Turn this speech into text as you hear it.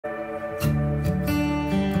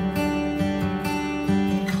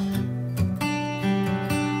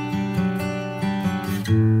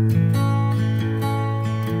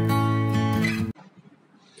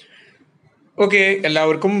Okay,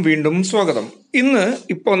 എല്ലാവർക്കും വീണ്ടും സ്വാഗതം. ഇന്ന്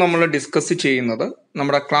ഇപ്പോൾ നമ്മൾ ഡിസ്കസ് ചെയ്യുന്നത്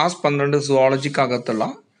നമ്മുടെ ക്ലാസ് 12 സുവോളജിക്കകത്തുള്ള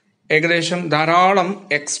ഏകദേശം ധാരാളം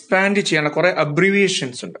എക്സ്പാൻഡ് ചെയ്യേണ്ട കുറെ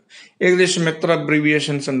അബ്രിവിയേഷൻസ് ഉണ്ട്. ഏകദേശം എത്ര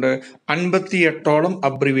അബ്രിവിയേഷൻസ് ഉണ്ട്? 58ഓളം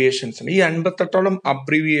അബ്രിവിയേഷൻസ് ഉണ്ട്. ഈ 58ഓളം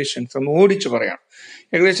അബ്രിവിയേഷൻസ് ഒന്ന് ഓടിച്ചു പറയാം.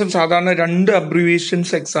 ഏകദേശം സാധാരണ 2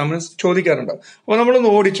 അബ്രിവിയേഷൻസ് എക്സാമിന് ചോദിക്കാറുണ്ട്. അപ്പോൾ നമ്മളൊന്ന്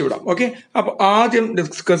ഓടിച്ചു വിടാം. ഓക്കെ, അപ്പൊ ആദ്യം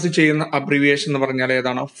ഡിസ്കസ് ചെയ്യുന്ന അബ്രിവിയേഷൻ എന്ന് പറഞ്ഞാൽ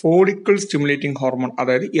ഏതാണ്? ഫോളിക്കിൾ സ്റ്റിമുലേറ്റിംഗ് ഹോർമോൺ,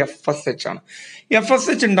 അതായത് FSH ആണ്.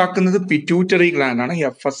 FSH ഉണ്ടാക്കുന്നത് പിറ്റ്യൂട്ടറി ഗ്ലാൻഡ് ആണ്.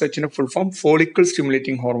 FSHന്റെ full form follicle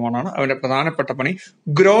stimulating hormone ആണ്. അവന്റെ പ്രധാനപ്പെട്ട പണി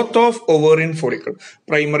growth of ovarian follicle,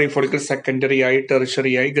 primary follicle, secondary ആയി,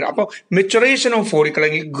 ടെറിഷറി ആയി. അപ്പൊ മെച്ചുറേഷൻ ഓഫ് ഫോളിക്കിൾ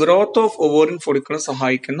അല്ലെങ്കിൽ ഗ്രോത്ത് ഓഫ് ഒവേറിയൻ ഫോളിക്കിൾ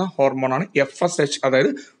സഹായിക്കുന്ന ഹോർമോൺ ആണ് FSH,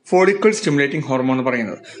 അതായത് ഫോളിക്കിൾ സ്റ്റിമുലേറ്റിംഗ് ഹോർമോൺ എന്ന്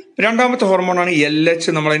പറയുന്നത്. രണ്ടാമത്തെ ഹോർമോണാണ് LH.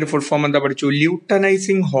 നമ്മൾ അതിന്റെ ഫുൾ ഫോം എന്താ പഠിച്ചു?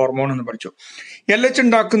 ല്യൂട്ടനൈസിങ് ഹോർമോൺ എന്ന് പഠിച്ചു. LH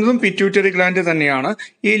ഉണ്ടാക്കുന്നതും പിറ്റ്യൂട്ടറി ഗ്ലാൻഡ് തന്നെയാണ്.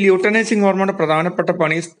 ഈ ല്യൂട്ടനൈസിങ് ഹോർമോണിന്റെ പ്രധാനപ്പെട്ട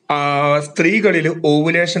പണി സ്ത്രീകളിൽ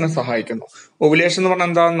ഓവുലേഷനെ സഹായിക്കുന്നു. ഓവുലേഷൻ എന്ന് പറഞ്ഞാൽ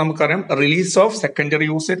എന്താണെന്ന് നമുക്കറിയാം. Release of secondary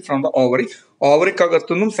usage from the ovary.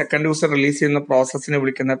 ഓവറിക്കകത്തുനിന്നും second user release ചെയ്യുന്ന പ്രോസസ്സിനെ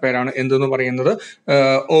വിളിക്കുന്ന പേരാണ് എന്തെന്ന് പറയുന്നത്?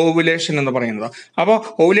 ഓവുലേഷൻ എന്ന് പറയുന്നത്. അപ്പോൾ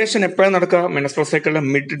ഓവുലേഷൻ എപ്പോഴാണ് നടക്കുക? മെൻസ്ട്രുവൽ സൈക്കിളിന്റെ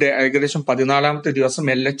മിഡ് ഡേ, ഏകദേശം 14ാമത്തെ ദിവസം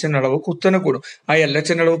LHന്റെ അളവ് കുത്തനെ കൂടും. ആ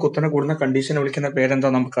LHന്റെ അളവ് കുത്തനെ കൂടുന്ന കണ്ടീഷനെ വിളിക്കുന്ന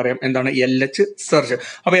പേരെന്താ നമുക്കറിയാം. എന്താണ്? LH surge.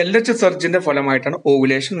 അപ്പൊ LH സർജിന്റെ ഫലമായിട്ടാണ്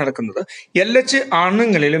ഓവുലേഷൻ നടക്കുന്നത്. LH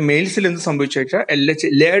ആണുങ്ങളിൽ, മെയിൽസിൽ എന്ത് സംഭവിച്ചു വെച്ചാൽ LH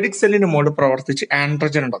ലേഡിക് സെല്ലിന് മുകളിൽ പ്രവർത്തിച്ച്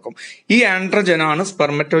ആൻഡ്രജൻ ഉണ്ടാക്കും. ഈ ആൻഡ്രജൻ ആണ്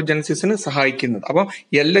സ്പെർമറ്റോജനസിസിന് സഹായിക്കുന്നത്. അപ്പൊ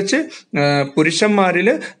LH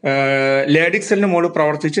പുരുഷന്മാരില് ലേഡിക് സെല്ലിന് മുകളിൽ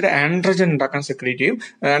പ്രവർത്തിച്ചിട്ട് ആൻഡ്രജൻ ഉണ്ടാക്കാൻ സെക്രീറ്റ് ചെയ്യും,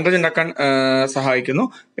 ആൻഡ്രജൻ ഉണ്ടാക്കാൻ സഹായിക്കുന്നു.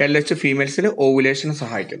 LH ഫീമെയിൽസിൽ ഓവുലേഷന്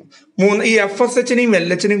സഹായിക്കുന്നു. ഈ FSHനെയും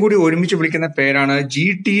LHനെയും കൂടി ഒരുമിച്ച് വിളിക്കുന്ന പേരാണ്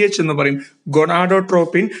GTH എന്ന് പറയും.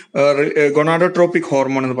 ഗൊണാഡോട്രോപിക്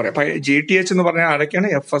ഹോർമോൺ എന്ന് പറയും. GTH എന്ന് പറഞ്ഞാൽ ആരൊക്കെയാണ്?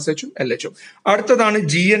 FSHും LHും. അടുത്തതാണ്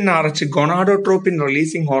GnRH, gonadotropin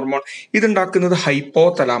releasing hormone. ഇതുണ്ടാക്കുന്നത്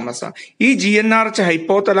hypothalamus ആണ്. ഈ GnRH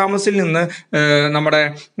ഹൈപ്പോതലാമസിൽ നിന്ന് നമ്മുടെ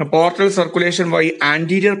പോർട്ടൽ സർക്കുലേഷൻ വഴി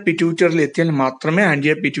ആന്റീരിയർ പിറ്റ്യൂട്ടറിൽ എത്തിയാൽ മാത്രമേ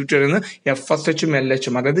ആന്റീരിയർ പിറ്റ്യൂട്ടറിൽ നിന്ന് FSHും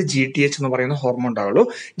LHും, അതായത് GTH എന്ന് പറയുന്ന ഹോർമോൺ ഉണ്ടാവുള്ളൂ.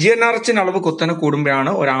 GnRHന്റെ അളവ് കുത്തനെ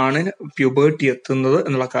കൂടുമ്പോഴാണ് ഒരാണിന് പ്യൂബേർട്ടി എത്തുന്നത്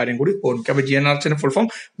എന്നുള്ള കാര്യം കൂടി ഓർമ്മിക്കുക. അപ്പൊ GnRHന്റെ full form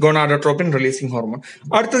gonadotropin releasing hormone.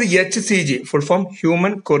 അടുത്തത് HCG, full form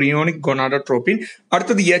human chorionic gonadotropin.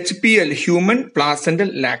 അടുത്തത് HPL, ഹ്യൂമൻ പ്ലാസെന്റൽ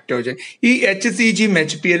ലാക്ടോജൻ. ഈ HCGയും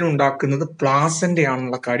HPL ഉണ്ടാക്കുന്നത്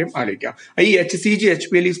പ്ലാസെന്റയാണെന്നുള്ള കാര്യം ആലോചിക്കുക. ഈ HCG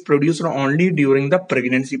HPL is produced only during the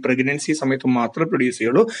pregnancy സമയത്ത് മാത്രമേ പ്രൊഡ്യൂസ്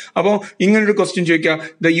ചെയ്യുള്ളൂ. അപ്പോൾ ഇങ്ങനൊരു ക്വസ്റ്റ്യൻ ചോദിക്കുക,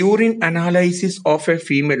 the urine analysis of A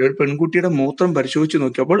female, ഒരു പെൺകുട്ടിയുടെ മൂത്രം പരിശോധിച്ച്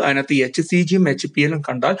നോക്കിയപ്പോൾ അതിനകത്ത് HCGയും HPLും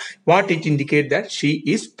കണ്ടാൽ what it indicate that she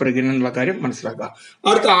is pregnant എന്നുള്ള കാര്യം മനസ്സിലാക്കുക.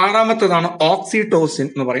 അടുത്ത 6ാമത്തേതാണ് ഓക്സിറ്റോസിൻ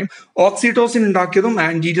എന്ന് പറയും. ഓക്സിറ്റോസിൻ ഉണ്ടാക്കിയതും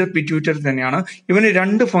ആന്റീരിയർ പിറ്റ്യൂട്ടറി തന്നെയാണ്. ഇവന്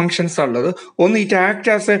 2 ഫംഗ്ഷൻസ് ഉള്ളത്. ഒന്ന്, it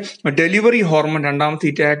act as A delivery hormone. രണ്ടാമത്തെ,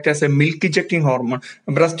 it act as A milk ejecting hormone.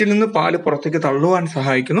 ബ്രസ്റ്റിൽ നിന്ന് പാല് പുറത്തേക്ക് തള്ളുവാൻ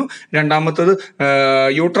സഹായിക്കുന്നു. രണ്ടാമത്തത്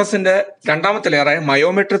യൂട്രസിന്റെ 2ാമത്തെ ലെയറായ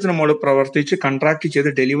മയോമെട്രസിന് മുകളിൽ പ്രവർത്തിച്ച് കൺട്രാക്ട് ചെയ്ത്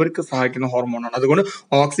ഡെലിവറിക്ക് സഹായിക്കുന്ന ഹോർമോണാണ്. അതുകൊണ്ട്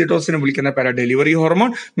ഓക്സിറ്റോസിനെ വിളിക്കുന്ന പേരാണ് ഡെലിവറി ഹോർമോൺ.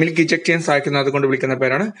 മിൽക്ക് ഇജക്ട് ചെയ്യാൻ സഹായിക്കുന്നത് അതുകൊണ്ട് വിളിക്കുന്ന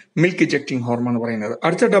പേരാണ് മിൽക്ക് ഇജക്റ്റിംഗ് ഹോർമോൺ എന്ന് പറയുന്നത്.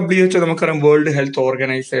 അടുത്ത WHO നമുക്കറിയാം, വേൾഡ് ഹെൽത്ത്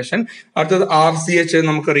ഓർഗനൈസേഷൻ. അടുത്തത് RCH,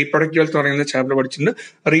 നമുക്ക് റീപ്രൊഡക്റ്റീവ് ഹെൽത്ത് പറയുന്ന ചാപ്റ്റർ പഠിച്ചിട്ടുണ്ട്.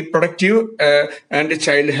 Reproductive and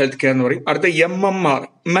child health care എന്ന് പറയും. അടുത്ത MMR,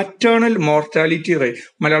 മെറ്റേണൽ മോർട്ടാലിറ്റി റേറ്റ്,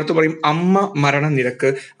 മലയാളത്തിൽ പറയും അമ്മ മരണനിരക്ക്.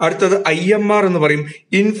 അടുത്തത് IMR എന്ന് പറയും,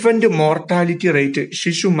 ഇൻഫന്റ് മോർട്ടാലിറ്റി റേറ്റ്,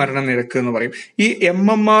 ശിശു മരണനിരക്ക് എന്ന് പറയും. ഈ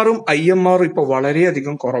MMRും IMRും ഇപ്പോൾ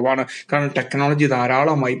വളരെയധികം കുറവാണ്. കാരണം ടെക്നോളജി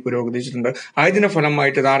ധാരാളമായി പുരോഗമിച്ചിട്ടുണ്ട്. അതിന്റെ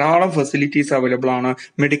ഫലമായിട്ട് ധാരാളം ഫെസിലിറ്റീസ് അവൈലബിൾ ആണ്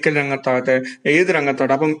മെഡിക്കൽ രംഗത്താകട്ടെ, ഏത്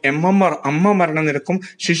രംഗത്താകട്ടെ. അപ്പം MMR, അമ്മ മരണനിരക്കും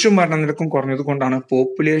ശിശു മരണനിരക്കും കുറഞ്ഞത് കൊണ്ടാണ്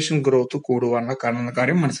പോപ്പുലേഷൻ ഗ്രോത്ത് കൂടുവാനുള്ള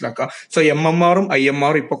കാര്യം മനസ്സിലാക്കുക. സോ MMRും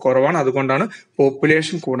IMRും ഇപ്പൊ കുറവാണ്, അതുകൊണ്ടാണ് പോപ്പുലേഷൻ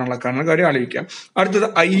കൂടാനുള്ള കാര്യം ആലോചിക്കുക. അടുത്തത്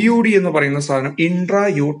IUD എന്ന് പറയുന്ന സാധനം, ഇൻട്രാ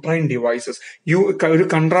യൂട്രൈൻ ഡിവൈസസ്. ഒരു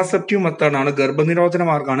കൺട്രാസെപ്റ്റീവ് മെത്തേഡ് ആണ്, ഗർഭനിരോധന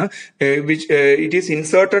മാർഗ്ഗമാണ്. It is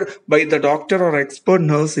inserted by the doctor or expert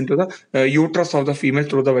nurse in to the uterus of the female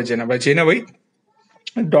through the vagina വഴി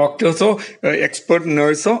ഡോക്ടേഴ്സോ എക്സ്പെർട്ട്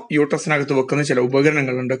നഴ്സോ യൂട്രസിനകത്ത് വെക്കുന്ന ചില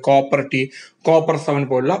ഉപകരണങ്ങളുണ്ട്. കോപ്പർ 7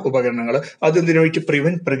 പോലുള്ള ഉപകരണങ്ങൾ. അത് എന്തിനായിട്ട്?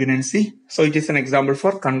 Prevent pregnancy. So it is an example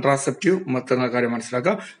for കൺട്രാസെപ്റ്റീവ് method എന്ന കാര്യം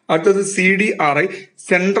മനസ്സിലാക്കുക. അടുത്തത് CDRI,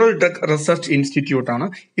 central drug research institute ആണ്.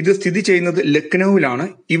 ഇത് സ്ഥിതി ചെയ്യുന്നത് ലക്നൌവിലാണ്.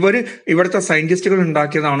 ഇവിടുത്തെ സയന്റിസ്റ്റുകൾ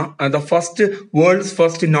ഉണ്ടാക്കിയതാണ് world's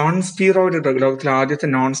first non steroid drug. ലോകത്തിലെ ആദ്യത്തെ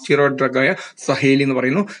നോൺ സ്റ്റീറോയിഡ് ഡ്രഗായ സഹേലി എന്ന്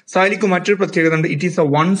പറയുന്നു. സഹേലിക്ക് മറ്റൊരു പ്രത്യേകത ഉണ്ട്. It is A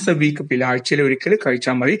once A week പിൽ, ആഴ്ചയിൽ ഒരിക്കൽ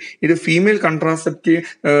കഴിച്ചാൽ മതി. ഇത് ഫീമെയിൽ കൺട്രാസെപ്റ്റീവ്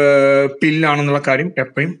പില്ലാണെന്നുള്ള കാര്യം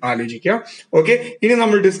എപ്പോഴും ആലോചിക്കുക. ഓക്കെ, ഇനി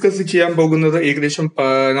നമ്മൾ ഡിസ്കസ് ചെയ്യാൻ പോകുന്നത് ഏകദേശം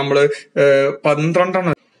നമ്മൾ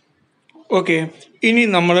 12 ഓക്കെ, ഇനി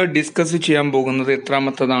നമ്മൾ ഡിസ്കസ് ചെയ്യാൻ പോകുന്നത്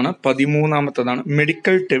എത്രാമത്തതാണ്? 13ാമത്തതാണ്.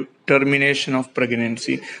 Medical termination of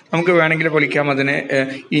pregnancy. നമുക്ക് വേണമെങ്കിൽ വിളിക്കാം അതിനെ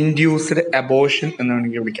ഇൻഡ്യൂസ്ഡ് അബോർഷൻ എന്ന്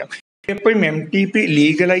വേണമെങ്കിൽ വിളിക്കാം. എപ്പോഴും MTP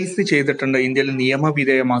ലീഗലൈസ് ചെയ്തിട്ടുണ്ട്, ഇന്ത്യയിൽ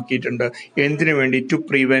നിയമവിധേയമാക്കിയിട്ടുണ്ട്. എന്തിനു വേണ്ടി? ടു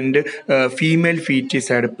പ്രിവെന്റ് ഫീമെയിൽ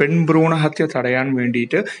ഫീറ്റിസൈഡ്, പെൺഭ്രൂണഹത്യ തടയാൻ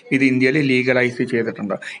വേണ്ടിയിട്ട് ഇത് ഇന്ത്യയിൽ ലീഗലൈസ്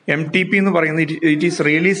ചെയ്തിട്ടുണ്ട്. MTP എന്ന് പറയുന്നത് it is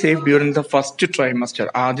really safe during the first trimester.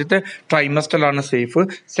 ആദ്യത്തെ ട്രൈമസ്റ്ററിലാണ് സേഫ്.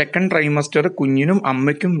 സെക്കൻഡ് ട്രൈമസ്റ്റർ കുഞ്ഞിനും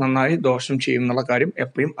അമ്മയ്ക്കും നന്നായി ദോഷം ചെയ്യും എന്നുള്ള കാര്യം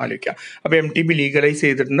എപ്പോഴും ആലോചിക്കുക. അപ്പോൾ MTP ലീഗലൈസ്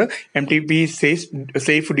ചെയ്തിട്ടുണ്ട്. MTP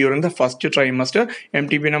safe during the first trimester.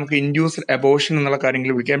 MTP നമുക്ക് ഇൻഡ്യൂസ്ഡ് അബോർഷൻ എന്നുള്ള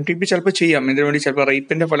കാര്യങ്ങൾ വിളിക്കാം. MTP ചിലപ്പോൾ ചെയ്യാം. ഇതിനു വേണ്ടി ചിലപ്പോൾ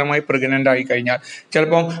റേപ്പിന്റെ ഫലമായി പ്രഗ്നന്റ് ആയി കഴിഞ്ഞാൽ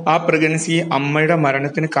ചിലപ്പോൾ ആ പ്രഗ്നൻസി അമ്മയുടെ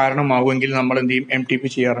മരണത്തിന് കാരണമാവുമെങ്കിൽ നമ്മൾ എന്ത് ചെയ്യും? MTP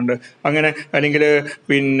ചെയ്യാറുണ്ട്. അങ്ങനെ അല്ലെങ്കിൽ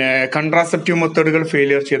പിന്നെ കൺട്രാസെപ്റ്റീവ് മെത്തേഡുകൾ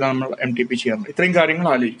ഫെയിലിയർ ചെയ്താൽ നമ്മൾ MTP ചെയ്യാറുണ്ട്. ഇത്രയും കാര്യങ്ങൾ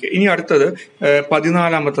ആലോചിക്കുക. ഇനി അടുത്തത്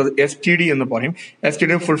 14ാമത്തത് STD എന്ന് പറയും.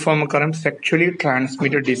 STD ഫുൾ ഫോം ഒക്കെ അറിയാം, sexually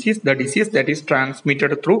transmitted disease, the disease that is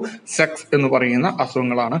transmitted through sex എന്ന് പറയുന്ന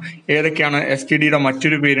അസുഖങ്ങളാണ്. ഏതൊക്കെയാണ്? STDയുടെ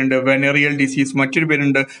മറ്റൊരു പേരുണ്ട് വെനറിയൽ ഡിസീസ്, മറ്റൊരു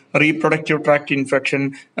പേരുണ്ട് റീപ്രൊഡക്റ്റീവ് ട്രാക്ട് ഇൻഫെക്ഷൻ,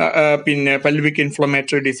 പിന്നെ പെൽവിക്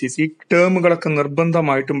ഇൻഫ്ലമേറ്ററി ഡിസീസ്. ഈ ടേമുകളൊക്കെ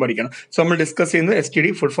നിർബന്ധമായിട്ടും പഠിക്കണം. സോ നമ്മൾ ഡിസ്കസ് ചെയ്യുന്നത്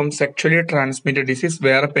STD full form sexually transmitted disease,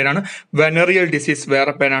 വേറെ പേരാണ് വെനറിയൽ ഡിസീസ്,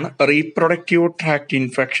 വേറെ പേരാണ് റീപ്രൊഡക്റ്റീവ് ട്രാക്ട്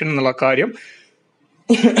ഇൻഫെക്ഷൻ എന്നുള്ള കാര്യം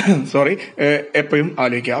എപ്പോഴും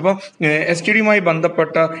ആലോചിക്കുക. അപ്പം STDയുമായി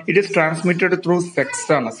ബന്ധപ്പെട്ട it is transmitted through sex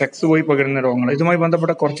ആണ്, സെക്സ് പോയി പകരുന്ന രോഗങ്ങൾ. ഇതുമായി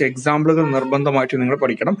ബന്ധപ്പെട്ട കുറച്ച് എക്സാമ്പിളുകൾ നിർബന്ധമായിട്ട് നിങ്ങൾ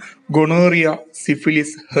പഠിക്കണം. Gonorrhoea,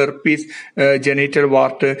 syphilis, herpes, genital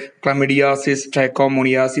വാർട്ട്, ക്ലമിഡിയാസിസ്,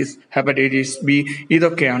 trichomoniasis, hepatitis B,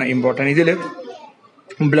 ഇതൊക്കെയാണ് ഇമ്പോർട്ടൻറ്റ്. ഇതിൽ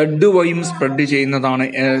ബ്ലഡ് വഴിയും സ്പ്രെഡ് ചെയ്യുന്നതാണ്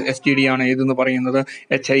STD ആണ് ഇതെന്ന് പറയുന്നത്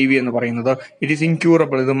HIV എന്ന് പറയുന്നത്. It is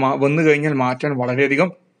incurable. ഇത് വന്നു കഴിഞ്ഞാൽ മാറ്റാൻ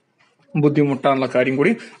വളരെയധികം ബുദ്ധിമുട്ടാനുള്ള കാര്യം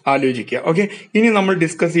കൂടി ആലോചിക്കുക. ഓക്കെ, ഇനി നമ്മൾ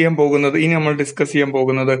ഡിസ്കസ് ചെയ്യാൻ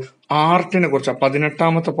പോകുന്നത് ആർട്ടിനെ കുറിച്ചാണ്.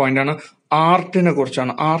 18ാമത്തെ പോയിന്റാണ് ആർട്ടിനെ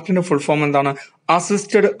കുറിച്ചാണ്. ആർട്ടിന്റെ ഫുൾ ഫോം എന്താണ്?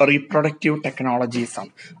 അസിസ്റ്റഡ് റീപ്രൊഡക്റ്റീവ് ടെക്നോളജീസ്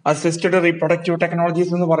ആണ്. അസിസ്റ്റഡ് റീപ്രൊഡക്റ്റീവ്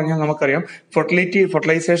ടെക്നോളജീസ് എന്ന് പറഞ്ഞാൽ നമുക്കറിയാം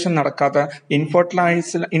ഫെർട്ടിലൈസേഷൻ നടക്കാത്ത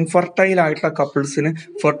ഇൻഫെർട്ടൈൽ ആയിട്ടുള്ള കപ്പിൾസിന്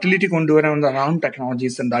ഫെർട്ടിലിറ്റി കൊണ്ടുവരാൻ ധാരാളം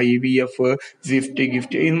ടെക്നോളജീസ് ഉണ്ട്. IVF,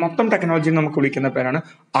 ഗിഫ്റ്റ് ഈ മൊത്തം ടെക്നോളജി നമുക്ക് വിളിക്കുന്ന പേരാണ്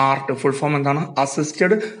ആർട്ട്. ഫുൾ ഫോം എന്താണ്?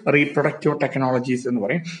 അസിസ്റ്റഡ് റീപ്രൊഡക്റ്റീവ് ടെക്നോളജീസ് എന്ന്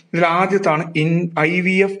പറയും. ഇതിൽ ആദ്യത്താണ്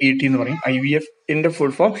IVF ET എന്ന് പറയും. IVF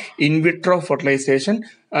full form in vitro fertilisation,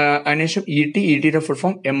 അതിനുശേഷം ETയുടെ full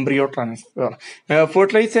form embryo transfer.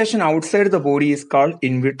 Fertilisation outside the body is called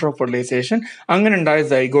in vitro fertilisation. അങ്ങനെ ഉണ്ടായ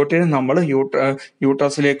സൈഗോട്ടിനെ നമ്മൾ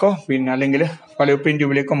യൂട്ടസിലേക്കോ പിന്നെ അല്ലെങ്കിൽ ഫലോപ്പിയൻ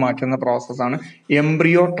ട്യൂബിലേക്കോ മാറ്റുന്ന പ്രോസസ്സാണ്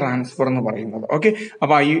എംബ്രിയോ ട്രാൻസ്ഫർ എന്ന് പറയുന്നത്. ഓക്കെ,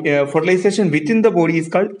 അപ്പൊ fertilisation within the body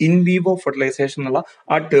is called in Vivo fertilisation എന്നുള്ള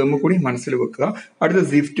ആ ടേം കൂടി മനസ്സിൽ വെക്കുക. അടുത്ത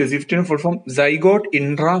സിഫ്റ്റിന് full form zygote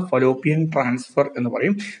intra Fallopian transfer എന്ന്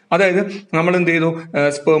പറയും. അതായത് നമ്മൾ എന്ത് ചെയ്തു?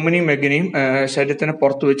 സ്പെർമിനെയും എഗിനെയും ശരീരത്തിന്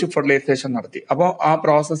പുറത്ത് വെച്ച് ഫെർട്ടിലൈസേഷൻ നടത്തി. അപ്പോൾ ആ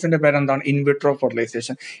പ്രോസസ്സിന്റെ പേരെന്താണ്? In vitro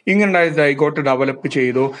fertilisation. ഇങ്ങനെയുണ്ടായ സൈഗോട്ട് ഡെവലപ്പ്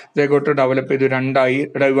ചെയ്തു, രണ്ടായി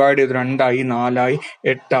ഡിവൈഡ് ചെയ്തു, 2ആയി, 4ആയി,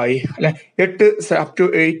 8ആയി, അല്ലെ 8 അപ് ടു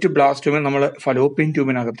 8 ബ്ലാസ്റ്റോമിനെ നമ്മൾ ഫലോപ്പിയൻ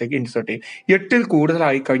ട്യൂബിനകത്തേക്ക് ഇൻസേർട്ട് ചെയ്യും. 8ൽ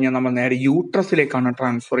കൂടുതലായി കഴിഞ്ഞാൽ നമ്മൾ നേരെ യൂട്രസിലേക്കാണ്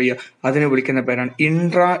ട്രാൻസ്ഫർ ചെയ്യുക. അതിനെ വിളിക്കുന്ന പേരാണ്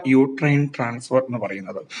ഇൻട്രാ യൂട്രൈൻ ട്രാൻസ്ഫർ എന്ന്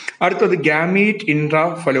പറയുന്നത്. അടുത്തത് gamete intra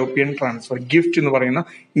Fallopian transfer, gift എന്ന് പറയുന്ന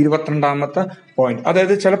 22ാമത്തെ പോയിന്റ്.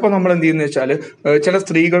 അതായത് ചിലപ്പോൾ നമ്മൾ എന്ത് ചെയ്യുന്ന വെച്ചാൽ ചില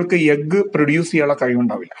സ്ത്രീകൾക്ക് എഗ് പ്രൊഡ്യൂസ് ചെയ്യാനുള്ള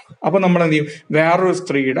കഴിവുണ്ടാവില്ല. അപ്പൊ നമ്മൾ എന്ത് ചെയ്യും? വേറൊരു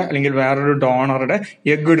സ്ത്രീയുടെ അല്ലെങ്കിൽ വേറൊരു ഡോണറുടെ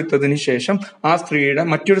എഗ് എടുത്തതിന് ശേഷം ആ സ്ത്രീയുടെ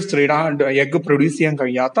മറ്റൊരു സ്ത്രീയുടെ ആ എഗ് പ്രൊഡ്യൂസ് ചെയ്യാൻ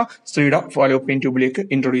കഴിയാത്ത സ്ത്രീയുടെ ഫലോപ്പിയൻ ട്യൂബിലേക്ക്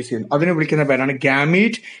ഇൻട്രൊഡ്യൂസ് ചെയ്യുന്നു. അതിനെ വിളിക്കുന്ന പേരാണ്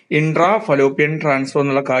ഗാമീറ്റ് ഇൻട്രാ ഫലോപ്പിയൻ ട്രാൻസ്ഫർ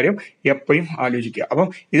എന്നുള്ള കാര്യം എപ്പോഴും ആലോചിക്കുക. അപ്പം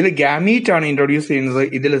ഇതിൽ ഗാമീറ്റ് ആണ് ഇൻട്രൊഡ്യൂസ് ചെയ്യുന്നത്,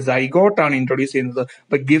 ഇതിൽ സൈഗോട്ട് ആണ് ഇൻട്രൊഡ്യൂസ് ചെയ്യുന്നത്.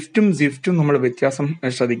 അപ്പൊ ഗിഫ്റ്റും സിഫ്റ്റും നമ്മൾ വ്യത്യാസം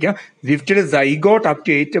ശ്രദ്ധിക്കുക. ഗിഫ്റ്റിൽ zygote up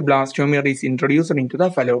to 8 blastomere is introduced in to the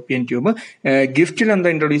Fallopian tube. ഗിഫ്റ്റിൽ എന്താ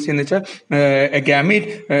ഇൻട്രൊഡ്യൂസ് ചെയ്യുന്ന വെച്ചാൽ ഗാമീറ്റ്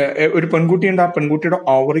ഒരു പെൺകുട്ടിയുണ്ട്, ആ പെൺകുട്ടിയുടെ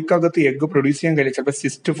ഓവറിക്കകത്ത് എഗ് പ്രൊഡ്യൂസ് ചെയ്യാൻ കഴിയില്ല. ചിലപ്പോൾ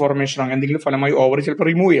സിസ്റ്റ് ഫോർമേഷൻ അങ്ങനെ എന്തെങ്കിലും ഫലമായി ഓവറി ചിലപ്പോൾ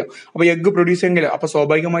റിമൂവ് ചെയ്യാം. അപ്പൊ എഗ് പ്രൊഡ്യൂസ് ചെയ്യാൻ കഴിയില്ല. അപ്പൊ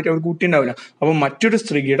സ്വാഭാവികമായിട്ട് അവർക്ക് കുട്ടി ഉണ്ടാവില്ല. അപ്പൊ മറ്റൊരു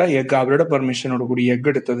സ്ത്രീയുടെ എഗ് അവരുടെ പെർമിഷനോട് കൂടി എഗ്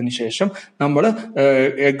എടുത്തതിന് ശേഷം നമ്മൾ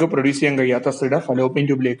എഗ് പ്രൊഡ്യൂസ് ചെയ്യാൻ കഴിയാത്ത സ്ത്രീയുടെ ഫലോപ്പിയൻ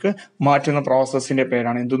ട്യൂബിലേക്ക് മാറ്റുന്ന പ്രോസസ്സിന്റെ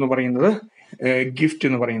പേരാണ് എന്തെന്ന് പറയുന്നത്? ഗിഫ്റ്റ്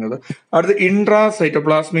എന്ന് പറയുന്നത്. അടുത്ത് ഇൻട്രാ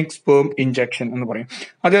സൈറ്റോപ്ലാസ്മിക് സ്പേം ഇഞ്ചക്ഷൻ എന്ന് പറയും.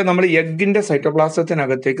 അതായത് നമ്മൾ എഗിന്റെ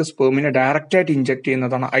സൈറ്റോപ്ലാസത്തിനകത്തേക്ക് സ്പേമിനെ ഡയറക്റ്റ് ആയിട്ട് ഇഞ്ചക്ട്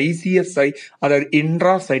ചെയ്യുന്നതാണ് ICSI, അതായത്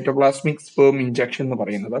ഇൻട്രാ സൈറ്റോപ്ലാസ്മിക് സ്പേം ഇഞ്ചക്ഷൻ എന്ന്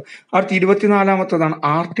പറയുന്നത്. അടുത്ത 24ാമത്തതാണ്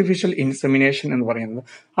ആർട്ടിഫിഷ്യൽ ഇൻസെമിനേഷൻ എന്ന് പറയുന്നത്.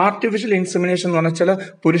 ആർട്ടിഫിഷ്യൽ ഇൻസെമിനേഷൻ എന്ന് പറഞ്ഞാൽ ചില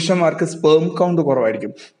പുരുഷന്മാർക്ക് സ്പേം കൗണ്ട്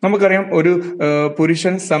കുറവായിരിക്കും. നമുക്കറിയാം ഒരു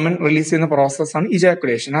പുരുഷൻ സെമൻ റിലീസ് ചെയ്യുന്ന പ്രോസസ്സാണ്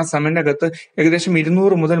ഇജാക്കുലേഷൻ. ആ സെമന്റെ അകത്ത് ഏകദേശം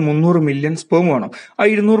 200 മുതൽ 300 മില്യൺ സ്പേം വേണം.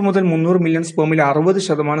 ആ 200 മുതൽ 300 മില്യൺ മില്യൺ സ്പേമിൽ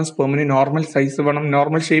 60% സ്പേമിന് നോർമൽ സൈസ് വേണം,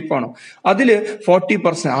 നോർമൽ ഷേപ്പ് വേണം. അതിൽ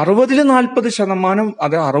 40%, 60-40%,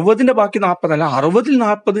 അത് 60ന്റെ ബാക്കി 40 അല്ല,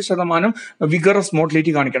 60-40% വിഗറസ്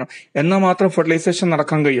മോട്ടിലിറ്റി കാണിക്കണം. എന്നാൽ മാത്രം ഫെർട്ടിലൈസേഷൻ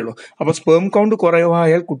നടക്കാൻ കഴിയുള്ളൂ. അപ്പൊ സ്പേം കൗണ്ട്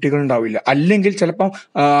കുറവായാൽ കുട്ടികൾ ഉണ്ടാവില്ല. അല്ലെങ്കിൽ ചിലപ്പം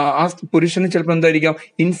ആ പുരുഷന് ചിലപ്പോൾ എന്തായിരിക്കാം,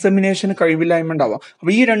 ഇൻസെമിനേഷൻ കഴിവില്ലായ്മ ഉണ്ടാവാം.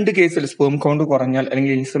 അപ്പൊ ഈ 2 കേസിൽ സ്പേം കൗണ്ട് കുറഞ്ഞാൽ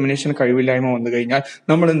അല്ലെങ്കിൽ ഇൻസെമിനേഷൻ കഴിവില്ലായ്മ വന്നു കഴിഞ്ഞാൽ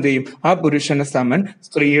നമ്മൾ എന്ത് ചെയ്യും, ആ പുരുഷന്റെ സെമൻ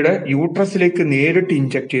സ്ത്രീയുടെ യൂട്രസിലേക്ക് നേരിട്ട്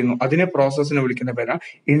ഇൻജെക്ട് ചെയ്യുന്നു. അതിനെ പ്രോസസ്സിനെ വിളിക്കുന്ന പേരാണ്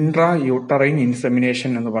ഇൻട്രാ യൂട്ടറൈൻ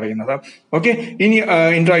ഇൻസെമിനേഷൻ എന്ന് പറയുന്നത്. ഓക്കെ, ഇനി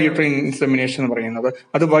ഇൻട്രാ യൂട്ടറൈൻ ഇൻസെമിനേഷൻ എന്ന് പറയുന്നത്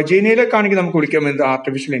അത് വജൈനയിലേക്കാണെങ്കിൽ നമുക്ക് വിളിക്കാം എന്ത്,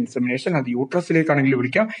 ആർട്ടിഫിഷ്യൽ ഇൻസെമിനേഷൻ. അത് യൂട്രസിലേക്കാണെങ്കിൽ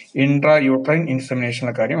വിളിക്കാം ഇൻട്രാ യൂട്ടറൈൻ ഇൻസെമിനേഷൻ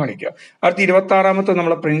എന്ന കാര്യം വിളിക്കുക. അടുത്ത 26ാമത്തെ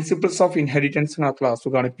നമ്മളെ പ്രിൻസിപ്പിൾസ് ഓഫ് ഇൻഹെറിറ്റൻസിനകത്തുള്ള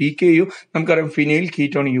അസുഖമാണ് PKU. നമുക്കറിയാം ഫിനൈൽ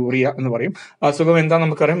കീറ്റോൺ യൂറിയ എന്ന് പറയും. അസുഖം എന്താ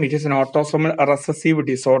നമുക്കറിയാം, it is N autosomal recessive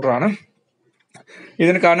disorder ആണ്.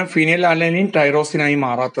 ഇതിന് കാരണം ഫിനൈൽ അലനിൻ ടൈറോസിനായി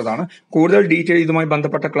മാറാത്തതാണ്. കൂടുതൽ ഡീറ്റെയിൽ ഇതുമായി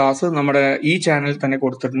ബന്ധപ്പെട്ട ക്ലാസ് നമ്മുടെ ഈ ചാനലിൽ തന്നെ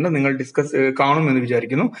കൊടുത്തിട്ടുണ്ട്, നിങ്ങൾ കാണുമെന്ന്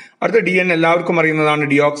വിചാരിക്കുന്നു. അടുത്ത DNA എല്ലാവർക്കും അറിയുന്നതാണ്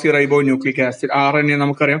ഡിയോക്സി റൈബോ ന്യൂക്ലിക് ആസിഡ്. RNA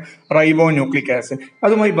നമുക്കറിയാം റൈബോ ന്യൂക്ലിക് ആസിഡ്.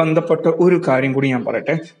 അതുമായി ബന്ധപ്പെട്ട ഒരു കാര്യം കൂടി ഞാൻ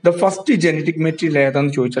പറയട്ടെ. ദ ഫസ്റ്റ് ജനറ്റിക് മെറ്റീരിയൽ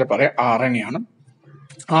ഏതാണെന്ന് ചോദിച്ചാൽ പറയാം RNA ആണ്.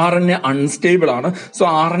 RNA അൺസ്റ്റേബിൾ ആണ്. So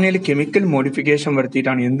RNAയിൽ chemical modification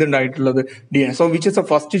വരുത്തിയിട്ടാണ് എന്തുണ്ടായിട്ടുള്ളത്, DNA. So which is the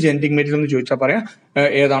first genetic material എന്ന് ചോദിച്ചാൽ പറയാം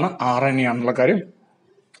ഏതാണ്, RNA ആണെന്നുള്ള കാര്യം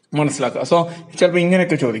മനസ്സിലാക്കുക. സോ ചിലപ്പോൾ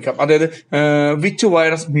ഇങ്ങനെയൊക്കെ ചോദിക്കാം, അതായത് വിച്ച്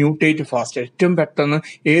വൈറസ് മ്യൂട്ടേറ്റ് ഫാസ്റ്റ്, ഏറ്റവും പെട്ടെന്ന്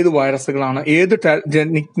ഏത് വൈറസുകളാണ്, ഏത്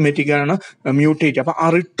ജനറ്റിക് മെറ്റീരിയലാണ് മ്യൂട്ടേറ്റ്. അപ്പൊ ആ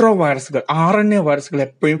റിട്രോ വൈറസുകൾ, RNA വൈറസുകൾ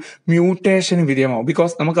എപ്പോഴും മ്യൂട്ടേഷന് വിധേയമാവും.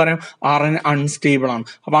 ബിക്കോസ് നമുക്കറിയാം RNA അൺസ്റ്റേബിൾ ആണ്.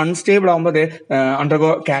 അപ്പൊ അൺസ്റ്റേബിൾ ആകുമ്പോൾ undergo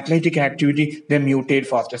കാറ്റലൈറ്റിക് activity, the mutate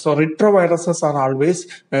faster. So retro viruses R always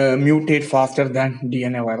mutate faster than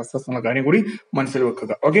DNA viruses എന്ന കാര്യം കൂടി മനസ്സിൽ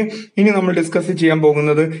വെക്കുക. ഓക്കെ, ഇനി നമ്മൾ ഡിസ്കസ് ചെയ്യാൻ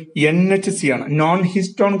പോകുന്നത് NHC ആണ്, നോൺ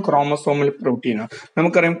ഹിസ്റ്റോൺ ക്രോമസോമൽ പ്രോട്ടീൻ ആണ്.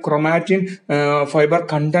 നമുക്കറിയാം ക്രൊമാറ്റിൻ ഫൈബർ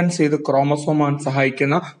കണ്ടൻസ് ചെയ്ത് ക്രോമസോമാൻ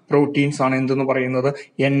സഹായിക്കുന്ന പ്രോട്ടീൻസ് ആണ് എന്തെന്ന് പറയുന്നത്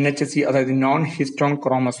NHC, അതായത് നോൺ ഹിസ്റ്റോൺ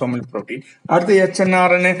ക്രോമസോമൽ പ്രോട്ടീൻ. അടുത്ത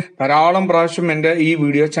HNRNA, ധാരാളം പ്രാവശ്യം എന്റെ ഈ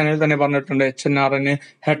വീഡിയോ ചാനലിൽ തന്നെ പറഞ്ഞിട്ടുണ്ട്. HNRNA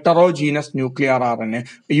heterogeneous nuclear RNA.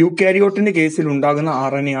 യൂക്കാരിയോട്ടിന്റെ കേസിൽ ഉണ്ടാകുന്ന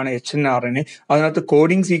RNA ആണ് HNRNA. അതിനകത്ത്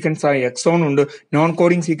കോഡിംഗ് സീക്വൻസ് ആയി എക്സോൺ ഉണ്ട്, നോൺ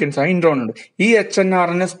കോഡിംഗ് സീക്വൻസ് ആയി ഇൻട്രോൺ ഉണ്ട്. ഈ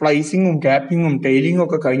HNRNA സ്പ്ലൈസിങ്ങും ഗ്യാപ്പിങ്ങും ടൈലിങ്ങും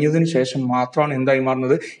ഒക്കെ കഴിഞ്ഞതിന് ശേഷം മാത്രമാണ് എന്തായി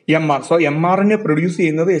മാറുന്നത്, MR. സോ mRNA പ്രൊഡ്യൂസ്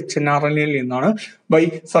ചെയ്യുന്നത് HNRNAയിൽ നിന്നാണ് by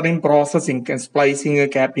certain processing, splicing,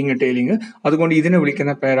 capping, tiling. അതുകൊണ്ട് ഇതിനെ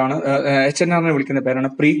വിളിക്കുന്ന പേരാണ്, HNRNA വിളിക്കുന്ന പേരാണ്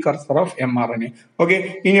പ്രീകർസർ ഓഫ് mRNA. ഓക്കെ,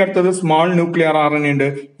 ഇനി അടുത്തത് സ്മോൾ ന്യൂക്ലിയർ RNA ഉണ്ട്,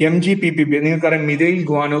 MGPPP. നിങ്ങൾക്കറിയാം മിഥൈൽ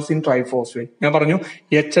ഗ്വാനോസിൻ ട്രൈഫോസ്ഫേറ്റ്. ഞാൻ പറഞ്ഞു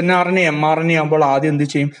HNRNA mRNA ആകുമ്പോൾ ആദ്യം എന്ത്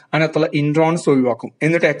ചെയ്യും, അതിനകത്തുള്ള ഇൻട്രോൺസ് ഒഴിവാക്കും,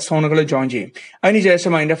 എന്നിട്ട് എക്സോണുകൾ ജോയിൻ ചെയ്യും.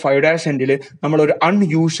 അതിനുശേഷം അതിന്റെ 5' എൻഡിൽ നമ്മൾ ഒരു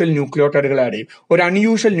അൺയൂഷ്വൽ ന്യൂക്ലിയോട്ടൈഡുകൾ ആഡ് ചെയ്യും. ഒരു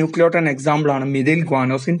അൺയൂഷ്വൽ ന്യൂക്ലിയോട്ടൈഡ് എക്സാമ്പിൾ ആണ് മിഥൈൽ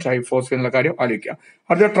ഗ്വാനോസിൻ ട്രൈഫോസ്ഫേറ്റ് എന്നുള്ള കാര്യം ആലോചിക്കുക.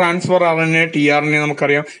 അടുത്ത ട്രാൻസ്ഫർ RNA, tRNA.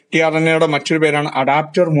 നമുക്കറിയാം tRNAയുടെ മറ്റൊരു പേരാണ്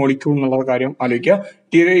അഡാപ്റ്റർ മോളിക്യൂൾ എന്നുള്ള കാര്യം ആലോചിക്കുക.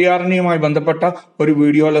 tRNAയുമായി ബന്ധപ്പെട്ട ഒരു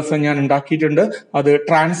വീഡിയോ ലെസൺ ഞാൻ ഉണ്ടാക്കിയിട്ടുണ്ട്. അത്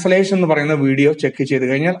ട്രാൻസ്ലേഷൻ എന്ന് പറയുന്ന വീഡിയോ ചെക്ക് ചെയ്ത്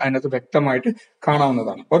കഴിഞ്ഞാൽ അതിനകത്ത് വ്യക്തമായിട്ട്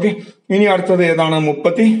കാണാവുന്നതാണ്. ഓക്കെ, ഇനി അടുത്തത് ഏതാണ്,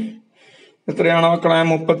 എത്രയാണ് മക്കളെ,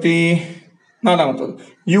 34ാമത്തത്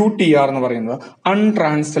UTR എന്ന് പറയുന്നത്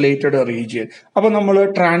അൺട്രാൻസ്ലേറ്റഡ് റീജിയൻ. അപ്പൊ നമ്മൾ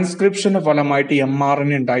ട്രാൻസ്ക്രിപ്ഷന്റെ ഫലമായിട്ട്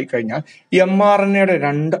mRNA ഉണ്ടായി കഴിഞ്ഞാൽ mRNAയുടെ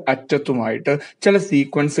 2 അറ്റത്തുമായിട്ട് ചില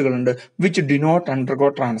സീക്വൻസുകൾ ഉണ്ട് which D not undergo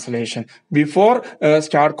translation before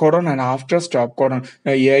start codon and after stop codon.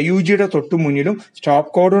 AUGയുടെ തൊട്ടു മുന്നിലും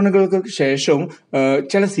സ്റ്റോപ്പ് കോഡോണുകൾക്ക് ശേഷവും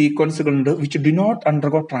ചില സീക്വൻസുകൾ ഉണ്ട് which D not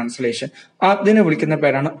undergo translation. അതിനെ വിളിക്കുന്ന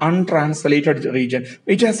പേരാണ് അൺട്രാൻസ്ലേറ്റഡ് region.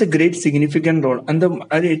 It has A great significant role.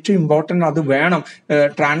 അത് ഏറ്റവും ഇമ്പോർട്ടന്റ്, അത് വേണം.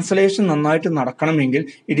 ട്രാൻസ്ലേഷൻ നന്നായിട്ട് നടക്കണമെങ്കിൽ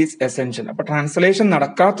ഇറ്റ് ഈസ് എസെൻഷ്യൽ. അപ്പൊ ട്രാൻസ്ലേഷൻ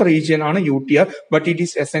നടക്കാത്ത റീജിയൻ ആണ് UTR, but it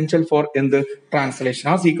is essential for എന്ത്, ട്രാൻസ്ലേഷൻ.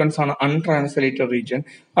 ആ സീക്വൻസ് ആണ് അൺട്രാൻസ്ലേറ്റഡ് റീജിയൻ.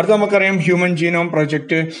 അടുത്ത നമുക്കറിയാം ഹ്യൂമൻ ജീനോം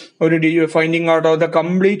പ്രൊജക്ട്, ഒരു finding out of the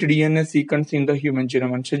complete DNA sequence in the human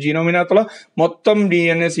genome. മനുഷ്യ ജീനോമിനകത്തുള്ള മൊത്തം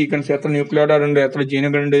DNA സീക്വൻസ്, എത്ര ന്യൂക്ലിയോടൈഡ് ഉണ്ട്, എത്ര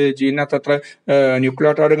ജീനുകളുണ്ട്, ജീനകത്ത് എത്ര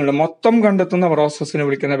ന്യൂക്ലിയോടൈഡുകളുണ്ട്, മൊത്തം കണ്ടെത്തുന്ന പ്രോസസ്സിനെ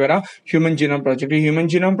വിളിക്കുന്ന പേരാ human genome project. Human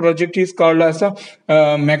genome project is called as A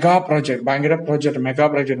mega project. Mega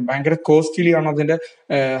project ഭയങ്കര കോസ്റ്റ്ലി ആണ്. അതിന്റെ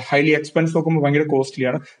ഹൈലി എക്സ്പെൻസ് നോക്കുമ്പോൾ ഭയങ്കര കോസ്റ്റ്ലി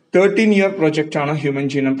ആണ്. 13-year പ്രൊജക്ട് ആണ് ഹ്യൂമൻ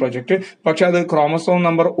ജീനോം പ്രൊജക്ട്. പക്ഷെ അത് ക്രോമസോം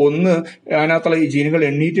നമ്പർ 1 അതിനകത്തുള്ള ഈ ജീനുകൾ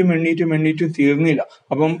എണ്ണീറ്റും തീർന്നില്ല.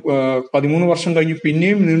 അപ്പം 13 വർഷം കഴിഞ്ഞ്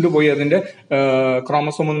പിന്നെയും നീണ്ടുപോയി അതിന്റെ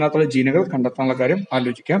ക്രോമസോം 1-നകത്തുള്ള ജീനുകൾ കണ്ടെത്താനുള്ള കാര്യം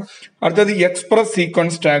ആലോചിക്കാം. അടുത്തത് എക്സ്പ്രസ്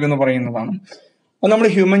സീക്വൻസ് ടാഗ് എന്ന് പറയുന്നതാണ്. നമ്മൾ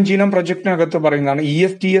ഹ്യൂമൻ ജീനോം പ്രൊജക്ടിനകത്ത് പറയുന്നതാണ്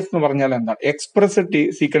ESTS എന്ന് പറഞ്ഞാൽ എന്താണ്, എക്സ്പ്രസ്ഡ്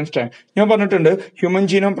സീക്വൻസ് ടൈം. ഞാൻ പറഞ്ഞിട്ടുണ്ട് ഹ്യൂമൻ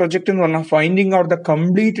ജീനോം പ്രൊജക്ട് എന്ന് പറഞ്ഞാൽ finding out the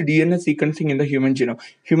complete DNA sequencing in the human genome.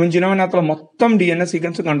 Human ജീനോമിനകത്തുള്ള മൊത്തം DNA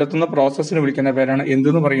സീക്വൻസ് കണ്ടെത്തുന്ന പ്രോസസ്സിന് വിളിക്കുന്ന പേരാണ്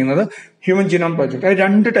എന്തെന്ന് പറയുന്നത് ഹ്യൂമൻ ജീനോം പ്രൊജക്ട്. അത്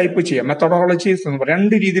രണ്ട് ടൈപ്പ് ചെയ്യാം, മെത്തഡോളജീസ് എന്ന് പറയാം,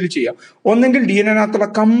 രണ്ട് രീതിയിൽ ചെയ്യാം. ഒന്നെങ്കിൽ DNA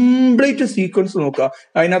കംപ്ലീറ്റ് സീക്വൻസ് നോക്കുക,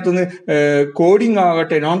 അതിനകത്തുനിന്ന് കോഡിംഗ്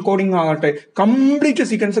ആകട്ടെ നോൺ കോഡിംഗ് ആകട്ടെ കംപ്ലീറ്റ്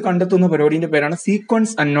സീക്വൻസ് കണ്ടെത്തുന്ന പരിപാടിന്റെ പേരാണ്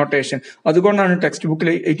സീക്വൻസ് അന്നോട്ടേഷൻ. അതുകൊണ്ടാണ് ടെക്സ്റ്റ് ബുക്കിൽ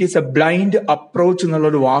it is A blind approach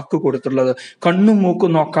എന്നുള്ളൊരു വാക്ക് കൊടുത്തിട്ടുള്ളത്. കണ്ണും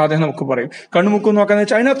മൂക്കും നോക്കാതെ നമുക്ക് പറയും. കണ്ണും മൂക്കും നോക്കാന്ന്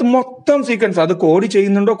വെച്ചാൽ അതിനകത്ത് മൊത്തം സീക്വൻസ്, അത് കോഡ്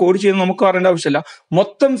ചെയ്യുന്നുണ്ടോ കോഡ് ചെയ്യുന്ന നമുക്ക് അറിയേണ്ട ആവശ്യമില്ല,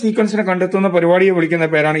 മൊത്തം സീക്വൻസിനെ കണ്ടെത്തുന്ന പരിപാടിയെ വിളിക്കുന്ന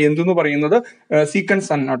പേരാണ് എന്തെന്ന് പറയുന്നത്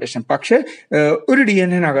സീക്വൻസ് അന്നോട്ടേഷൻ. പക്ഷെ ഒരു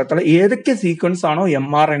DNA-നകത്തുള്ള ഏതൊക്കെ സീക്വൻസ് ആണോ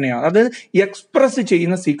mRNA ആണ്, അത് എക്സ്പ്രസ്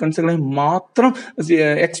ചെയ്യുന്ന സീക്വൻസുകളെ മാത്രം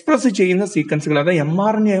അതായത്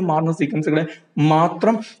mRNA ആയി മാറുന്ന സീക്വൻസുകളെ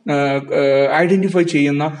മാത്രം ഐഡന്റിഫൈ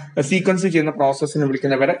ചെയ്യുന്ന സീക്വൻസ് ചെയ്യുന്ന പ്രോസസ്സിനെ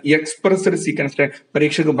വിളിക്കുന്ന പേര് എക്സ്പ്രസ്ഡ് സീക്വൻസ് ടാഗ്.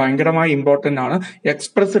 പരീക്ഷയ്ക്ക് ഭയങ്കരമായി ഇമ്പോർട്ടന്റ് ആണ്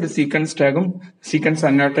എക്സ്പ്രസ്ഡ് സീക്വൻസ് ടാഗും സീക്വൻസ്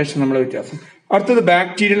അന്നോട്ടേഷൻ നമ്മൾ വ്യത്യാസം. അടുത്തത്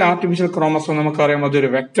ബാക്ടീരിയൽ ആർട്ടിഫിഷ്യൽ ക്രോമസോം, നമുക്കറിയാം അതൊരു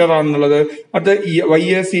വെക്ടർ ആണെന്നുള്ളത്. അടുത്ത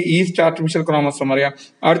YAC ഈസ്റ്റ് ആർട്ടിഫിഷ്യൽ ക്രോമസോം അറിയാം.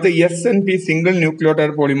 അടുത്ത SNP സിംഗിൾ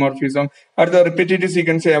ന്യൂക്ലിയോടൈഡ് പോളിമോർഫിസം. അടുത്ത repetitive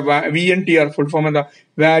sequence VNTR full form എന്താ,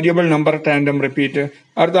 വാരിയബിൾ നമ്പർ ടാൻഡം റിപ്പീറ്റ്.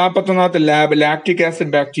 അടുത്ത 41ാമത്തെ ലാക്റ്റിക്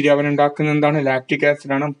ആസിഡ് ബാക്ടീരിയ, അവൻ ഉണ്ടാക്കുന്ന എന്താണ്, ലാക്റ്റിക്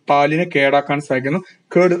ആസിഡ് ആണ്, പാലിനെ കേടാക്കാൻ സഹായിക്കുന്നു,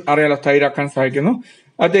 കേട് അറിയാലോ തൈരാക്കാൻ സഹായിക്കുന്നു.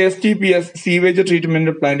 അത് STPS സീവേജ്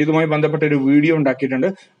ട്രീറ്റ്മെന്റ് പ്ലാന്റ്, ഇതുമായി ബന്ധപ്പെട്ട ഒരു വീഡിയോ ഉണ്ടാക്കിയിട്ടുണ്ട്.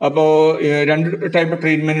 അപ്പോ രണ്ട് ടൈപ്പ്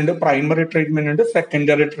ട്രീറ്റ്മെന്റ് ഉണ്ട്, പ്രൈമറി ട്രീറ്റ്മെന്റ് ഉണ്ട്,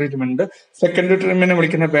 സെക്കൻഡറി ട്രീറ്റ്മെന്റ് ഉണ്ട്. സെക്കൻഡറി ട്രീറ്റ്മെന്റ്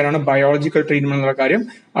വിളിക്കുന്ന പേരാണ് ബയോളജിക്കൽ ട്രീറ്റ്മെന്റ് എന്നുള്ള കാര്യം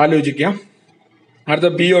ആലോചിക്കാം. അടുത്ത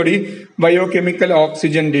BOD ബയോകെമിക്കൽ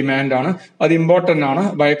ഓക്സിജൻ ഡിമാൻഡ് ആണ്, അത് ഇമ്പോർട്ടന്റ് ആണ്.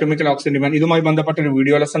 ബയോകെമിക്കൽ ഓക്സിജൻ ഡിമാൻഡ് ഇതുമായി ബന്ധപ്പെട്ട ഒരു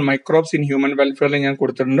video lesson microbes in human വെൽഫെയറിൽ ഞാൻ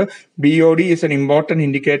കൊടുത്തിട്ടുണ്ട്. BOD is N important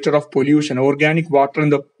indicator of pollution organic water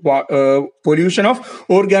in the pollution of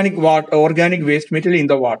organic waste material in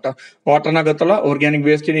the വാട്ടറിനകത്തുള്ള organic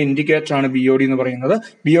വേസ്റ്റിന്റെ indicator ആണ് BOD എന്ന് പറയുന്നത്.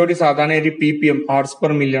 BOD സാധാരണ ഒരു ppm പാർട്സ്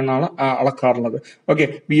പെർ മില്യൺ ആണ് അളക്കാറുള്ളത്. Okay,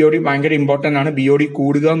 BOD ഭയങ്കര important ആണ്. BOD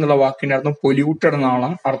കൂടുക എന്നുള്ള വാക്കിന്റെ അർത്ഥം പൊല്യൂട്ടഡ് എന്നാണ്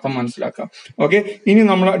അർത്ഥം, മനസ്സിലാക്കാം. ഓക്കെ, ഇനി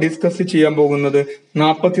നമ്മൾ ഡിസ്കസ് ചെയ്യാൻ പോകുന്നത്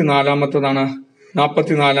 44ാമത്തതാണ്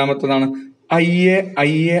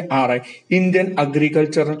IARI Indian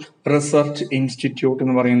agricultural research institute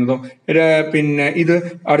എന്ന് പറയുന്നതും പിന്നെ ഇത്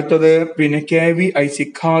അടുത്തത് KVIC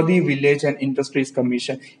khadi village and industries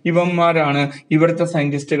commission. ഇവന്മാരാണ്, ഇവിടുത്തെ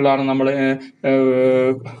സയന്റിസ്റ്റുകളാണ് നമ്മൾ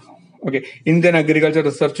okay Indian agriculture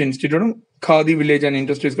research ഇൻസ്റ്റിറ്റ്യൂട്ടും khadi village and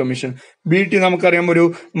industries commission. BT നമുക്കറിയാം ഒരു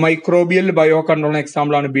മൈക്രോബിയൽ ബയോ കൺട്രോളിന്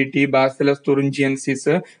എക്സാമ്പിൾ ആണ് BT, ബാസിലസ്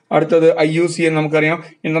തുറിഞ്ചിയൻസിസ്. അടുത്തത് IUCN നമുക്കറിയാം,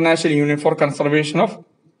 international union four conservation of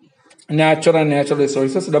nature and natural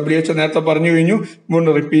resources. WHO നേരത്തെ പറഞ്ഞു കഴിഞ്ഞു,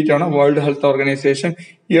 വീണ്ടും റിപ്പീറ്റ് ആണ്, വേൾഡ് ഹെൽത്ത് ഓർഗനൈസേഷൻ.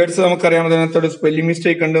 എയ്ഡ്സ് നമുക്കറിയാം, അതിനകത്തൊരു സ്പെല്ലിംഗ്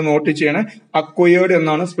മിസ്റ്റേക്ക് ഉണ്ട്, നോട്ട് ചെയ്യണേ. അക്വയേർഡ്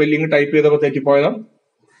എന്നാണ് സ്പെല്ലിംഗ് ടൈപ്പ് ചെയ്തപ്പോൾ തെറ്റിപ്പോയത്.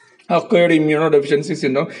 അക്വയേർഡ് ഇമ്മ്യൂണോ ഡെഫിഷ്യൻസി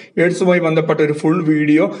സിൻഡ്രോം, എയ്ഡ്സുമായി ബന്ധപ്പെട്ട ഒരു ഫുൾ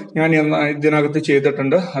വീഡിയോ ഞാൻ ഇതിനകത്ത്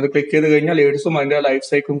ചെയ്തിട്ടുണ്ട്. അത് ക്ലിക്ക് ചെയ്ത് കഴിഞ്ഞാൽ എയ്ഡ്സും അതിന്റെ ലൈഫ്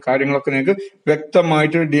സൈക്കിളും കാര്യങ്ങളൊക്കെ നിങ്ങൾക്ക്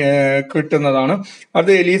വ്യക്തമായിട്ട് കിട്ടുന്നതാണ്.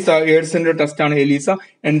 അത് എലീസ, എയ്ഡ്സിന്റെ ടെസ്റ്റ് ആണ് എലീസ,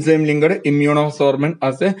 എൻസൈം ലിങ്കഡ് ഇമ്മ്യൂണോ സോർമൻ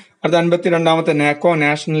അത്. അത് 52ാമത്തെ നാക്കോ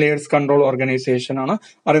നാഷണൽ എയ്ഡ്സ് കൺട്രോൾ ഓർഗനൈസേഷൻ ആണ്,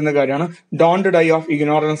 അറിയുന്ന കാര്യമാണ്. ഡോണ്ട് ഡൈ ഓഫ്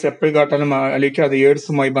ഇഗ്നോറൻസ് എപ്പോഴും കാട്ടാനും ആലോചിക്കുക, അത്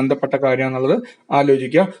എയ്ഡ്സുമായി ബന്ധപ്പെട്ട കാര്യമാണെന്നുള്ളത്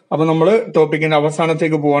ആലോചിക്കുക. അപ്പൊ നമ്മൾ ടോപ്പിക്കിന്റെ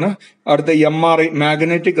അവസാനത്തേക്ക് പോവാണ്. അടുത്ത MRI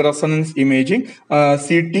magnetic resonance imaging,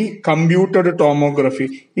 CT computed tomography.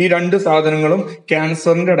 ഈ രണ്ട് സാധനങ്ങളും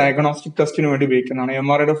ക്യാൻസറിന്റെ ഡയഗ്നോസ്റ്റിക് ടെസ്റ്റിന് വേണ്ടി ഉപയോഗിക്കുന്നതാണ്.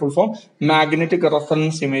 MRIയുടെ full form magnetic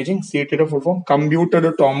resonance imaging, CTയുടെ full form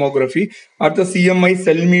computed tomography. അടുത്ത CMI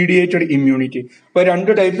സെൽ മീഡിയേറ്റഡ് ഇമ്മ്യൂണിറ്റി. ഇപ്പൊ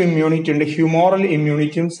രണ്ട് ടൈപ്പ് ഇമ്മ്യൂണിറ്റി ഉണ്ട്, ഹ്യൂമോറൽ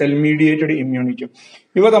ഇമ്മ്യൂണിറ്റിയും സെൽ മീഡിയേറ്റഡ് ഇമ്മ്യൂണിറ്റിയും.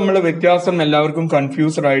 ഇവ തമ്മിലുള്ള വ്യത്യാസം എല്ലാവർക്കും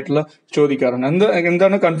കൺഫ്യൂസ്ഡ് ആയിട്ടുള്ള ചോദിക്കാറുണ്ട്.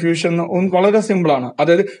 എന്താണ് കൺഫ്യൂഷൻ? വളരെ സിമ്പിൾ ആണ്.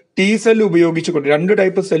 അതായത് T സെൽ ഉപയോഗിച്ചുകൊണ്ട് രണ്ട്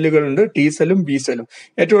ടൈപ്പ് സെല്ലുകൾ ഉണ്ട്, T സെല്ലും B സെല്ലും.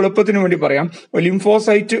 ഏറ്റവും എളുപ്പത്തിന് വേണ്ടി പറയാം,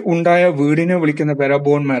 ലിംഫോസൈറ്റ് ഉണ്ടായ വീടിനെ വിളിക്കുന്ന പേരാ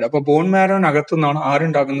ബോൺ മാരോ. അപ്പൊ ബോൺ മാരോനകത്തുനിന്നാണ്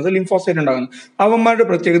ആരുണ്ടാകുന്നത്, ലിംഫോസൈറ്റ് ഉണ്ടാകുന്നത്. അവന്മാരുടെ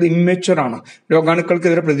പ്രത്യേകത ഇമ്മെച്വർ ആണ്,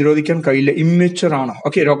 രോഗാണുക്കൾക്കെതിരെ പ്രതിരോധിക്കാൻ കഴിയില്ല, ഇമ്മെച്വർ ആണ്.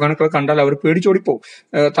 ഓക്കെ, രോഗാണുക്കളെ കണ്ടാൽ അവർ പേടിച്ചോടിപ്പോവും.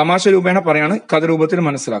 തമാശ രൂപേണ പറയാണ്, കഥ രൂപത്തിൽ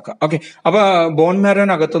മനസ്സിലാക്കാം. ഓക്കെ, അപ്പൊ ബോൺ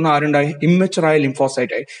മാരോനകത്തുനിന്ന് ആരുണ്ടായി, ഇമ്മെച്വർ ആയ ലിംഫോസൈറ്റ്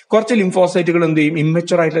ആയി. കുറച്ച് ലിംഫോസൈറ്റുകൾ എന്ത് ചെയ്യും,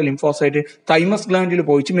 ഇമ്മെച്വർ ആയിട്ടുള്ള ലിംഫോസൈറ്റ് തൈമസ് ഗ്ലാൻഡിൽ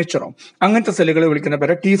പോയിട്ട് മെച്വർ ആവും. അങ്ങനത്തെ സെല്ലുകളെ വിളിക്കുന്ന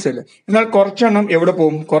പേര് T സെല്ല്. എന്നാൽ കുറച്ചെണ്ണം എവിടെ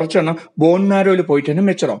പോകും, കുറച്ചെണ്ണം ബോൺ മാരോയിൽ പോയിട്ട് തന്നെ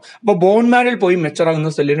മെച്വർ ആവും. അപ്പൊ ബോൺ മാരോയിൽ പോയി മെച്വർ ആകുന്ന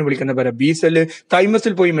സെല്ലിനെ വിളിക്കുന്ന പേര് B സെല്ല്,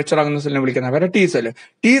 തൈമസിൽ പോയി മെച്വർ ആകുന്ന സെല്ലിനെ വിളിക്കുന്ന പേര് T cell.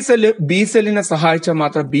 T cell B സെല്ലിനെ സഹായിച്ചാൽ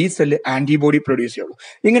മാത്രം B സെല്ല് ആന്റിബോഡി പ്രൊഡ്യൂസ് ചെയ്യുള്ളൂ.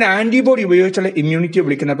 ഇങ്ങനെ ആന്റിബോഡി ഉപയോഗിച്ചുള്ള ഇമ്മ്യൂണിറ്റി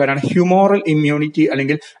വിളിക്കുന്ന പേരാണ് ഹ്യൂമോറൽ ഇമ്മ്യൂണിറ്റി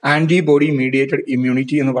അല്ലെങ്കിൽ ആന്റിബോഡി മീഡിയേറ്റഡ്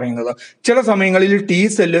ഇമ്മ്യൂണിറ്റി എന്ന് പറയുന്നത്. ചില സമയങ്ങളിൽ T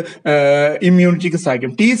സെല്ല് ഇമ്മ്യൂണിറ്റിക്ക്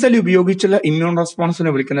സഹായിക്കും. ടി സെൽ ഉപയോഗിച്ചുള്ള ഇമ്മ്യൂൺ റെസ്പോൺസിനെ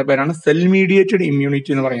വിളിക്കുന്ന പേരാണ് സെൽ മീഡിയേറ്റഡ്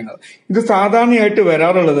ഇമ്മ്യൂണിറ്റി എന്ന് പറയുന്നത്. ഇത് സാധാരണയായിട്ട്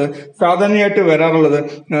വരാറുള്ളത്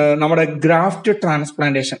നമ്മുടെ ഗ്രാഫ്റ്റ്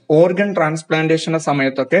ട്രാൻസ്പ്ലാന്റേഷൻ, ഓർഗൻ ട്രാൻസ്പ്ലാന്റേഷന്റെ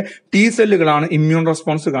സമയത്തൊക്കെ ടി സെല്ലുകളാണ് ഇമ്മ്യൂൺ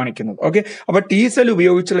റെസ്പോൺസ് കാണിക്കുന്നത്. ഓക്കെ, അപ്പൊ ടി സെൽ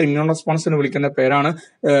ഉപയോഗിച്ചുള്ള ഇമ്മ്യൂൺ റെസ്പോൺസിനെ വിളിക്കുന്ന പേരാണ്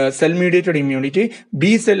cell mediated immunity.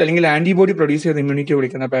 B cell അല്ലെങ്കിൽ ആന്റിബോഡി പ്രൊഡ്യൂസ് ചെയ്ത ഇമ്മ്യൂണിറ്റി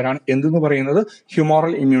വിളിക്കുന്ന പേരാണ് എന്തെന്ന് പറയുന്നത്?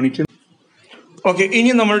 ഹ്യൂമോറൽ ഇമ്മ്യൂണിറ്റി. ഓക്കെ,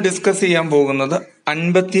 ഇനി നമ്മൾ ഡിസ്കസ് ചെയ്യാൻ പോകുന്നത്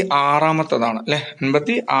 56-ാമത്തതാണ് അല്ലെ.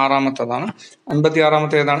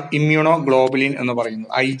 56-ാമത്തെ ഏതാണ്? ഇമ്മ്യൂണോഗ്ലോബുലിൻ എന്ന്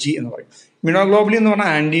പറയുന്നത്, IG എന്ന് പറയും. ഇമ്മ്യൂണോഗ്ലോബുലിൻ എന്ന് പറഞ്ഞാൽ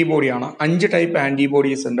ആന്റിബോഡിയാണ്. 5 ടൈപ്പ്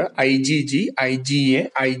ആന്റിബോഡീസ് ഉണ്ട്. IgG, IgA,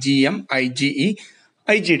 IgM, IgE,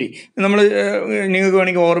 IgD. നമ്മൾ നിങ്ങൾക്ക്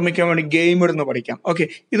വേണമെങ്കിൽ ഓർമ്മിക്കാൻ വേണ്ടി ഗെയിം ഇടുന്ന് പഠിക്കാം. ഓക്കെ,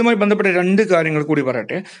 ഇതുമായി ബന്ധപ്പെട്ട 2 കാര്യങ്ങൾ കൂടി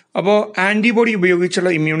പറയട്ടെ. അപ്പോൾ ആന്റിബോഡി ഉപയോഗിച്ചുള്ള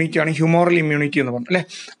ഇമ്മ്യൂണിറ്റിയാണ് ഹ്യൂമോറൽ ഇമ്മ്യൂണിറ്റി എന്ന് പറഞ്ഞു അല്ലേ.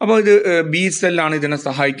 അപ്പോൾ ഇത് ബി സെല്ലാണ് ഇതിനെ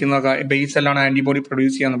സഹായിക്കുന്നത്, ബി സെല്ലാണ് ആന്റിബോഡി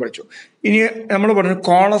പ്രൊഡ്യൂസ് ചെയ്യാന്ന് പഠിച്ചു. ഇനി നമ്മൾ പറഞ്ഞു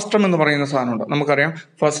കോളസ്ട്രം എന്ന് പറയുന്ന സാധനമുണ്ട്. നമുക്കറിയാം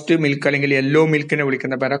ഫസ്റ്റ് മിൽക്ക് അല്ലെങ്കിൽ യെല്ലോ മിൽക്കിനെ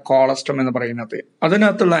വിളിക്കുന്ന പേരാ കോളസ്ട്രം എന്ന് പറയുന്നത്.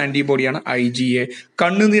 അതിനകത്തുള്ള ആന്റിബോഡിയാണ് IgA.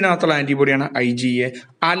 കണ്ണുനീരിനകത്തുള്ള ആന്റിബോഡിയാണ് IgA.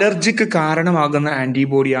 അലർജിക്ക് കാരണമാകുന്ന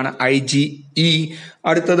ആന്റിബോഡിയാണ് IgE.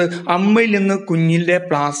 അടുത്തത് അമ്മയിൽ നിന്ന്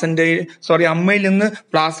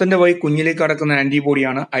പ്ലാസന്റെ വഴി കുഞ്ഞിലേക്ക് കടക്കുന്ന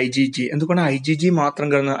ആന്റിബോഡിയാണ് IgG. എന്തുകൊണ്ട് IgG മാത്രം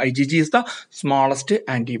കിടന്നത്? IgG is the smallest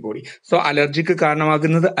antibody. So അലർജിക്ക്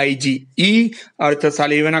കാരണമാകുന്നത് IgE. അടുത്ത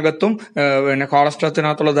സലീവനകത്തും പിന്നെ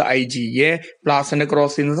കോളസ്ട്രത്തിനകത്തുള്ളത് IgA. പ്ലാസന്റെ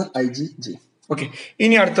ക്രോസ് ചെയ്യുന്നത് IgG. ഓക്കെ,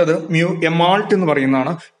 ഇനി അടുത്തത് എമാൾട്ട് എന്ന്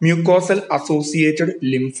പറയുന്നതാണ് മ്യൂക്കോസൽ അസോസിയേറ്റഡ്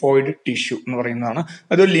ലിംഫോയിഡ് ടിഷ്യൂ എന്ന് പറയുന്നതാണ്.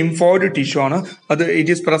 അതൊരു ലിംഫോയിഡ് ടിഷ്യൂ ആണ്. അത്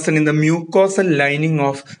it is present in the mucosal lining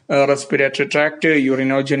of respiratory tract,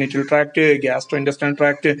 യൂറിനോജെനിറ്റൽ tract, gastro ഇൻറ്റെസ്റ്റൈനൽ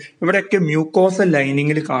tract. ഇവിടെയൊക്കെ മ്യൂക്കോസൽ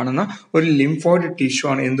ലൈനിങ്ങിൽ കാണുന്ന ഒരു ലിംഫോയിഡ് ടിഷ്യൂ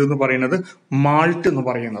ആണ് എന്തെന്ന് പറയുന്നത്? മാൾട്ട് എന്ന്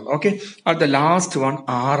പറയുന്നത്. ഓക്കെ, അടുത്ത last one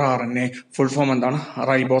RNA. Full form എന്താണ്?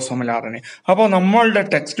 Ribosomal RNA. അപ്പോൾ നമ്മളുടെ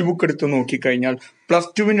ടെക്സ്റ്റ് ബുക്ക് എടുത്ത് നോക്കിക്കഴിഞ്ഞാൽ,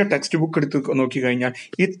 +2 ടെക്സ്റ്റ് ബുക്ക് എടുത്ത് നോക്കിക്കഴിഞ്ഞാൽ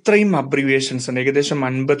ഇത്രയും അബ്രിവിയേഷൻസ് ഉണ്ട്. ഏകദേശം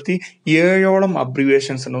 57ഓളം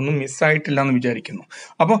അബ്രിവിയേഷൻസ് ഉണ്ട്. ഒന്നും മിസ്സായിട്ടില്ല എന്ന് വിചാരിക്കുന്നു.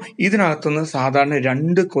 അപ്പോൾ ഇതിനകത്തുനിന്ന് സാധാരണ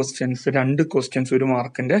 2 ക്വസ്റ്റ്യൻസ് 1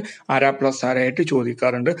 മാർക്കിന്റെ +ആയിട്ട്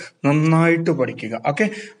ചോദിക്കാറുണ്ട്. നന്നായിട്ട് പഠിക്കുക. ഓക്കെ,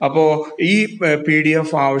 അപ്പോൾ ഈ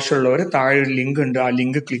PDF ആവശ്യമുള്ളവർ താഴെ ഒരു ലിങ്ക് ഉണ്ട്. ആ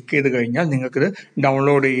ലിങ്ക് ക്ലിക്ക് ചെയ്ത് കഴിഞ്ഞാൽ നിങ്ങൾക്കിത്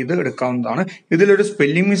ഡൗൺലോഡ് ചെയ്ത് എടുക്കാവുന്നതാണ്. ഇതിലൊരു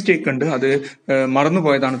സ്പെല്ലിംഗ് മിസ്റ്റേക്ക് ഉണ്ട്. അത്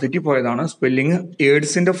മറന്നുപോയതാണ്, തെറ്റിപ്പോയതാണ്. സ്പെല്ലിംഗ്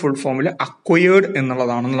എയ്ഡ്സിന്റെ ഫുൾ ഫോമിൽ അക്വയേർഡ്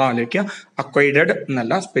എന്നുള്ളതാണെന്നുള്ള ആലോചിക്കുക. അക്വൈഡഡ്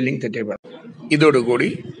എന്നല്ല, സ്പെല്ലിംഗ് തെറ്റിപ്പോയത്. ഇതോടുകൂടി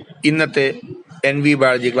ഇന്നത്തെ NV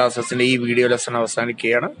ബയോളജി ക്ലാസ്സസിന്റെ ഈ വീഡിയോ ലെസൺ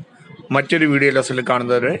അവസാനിക്കുകയാണ്. മറ്റൊരു വീഡിയോ ലെസണിൽ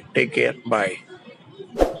കാണുന്നവരെ ടേക്ക് കെയർ, ബൈ.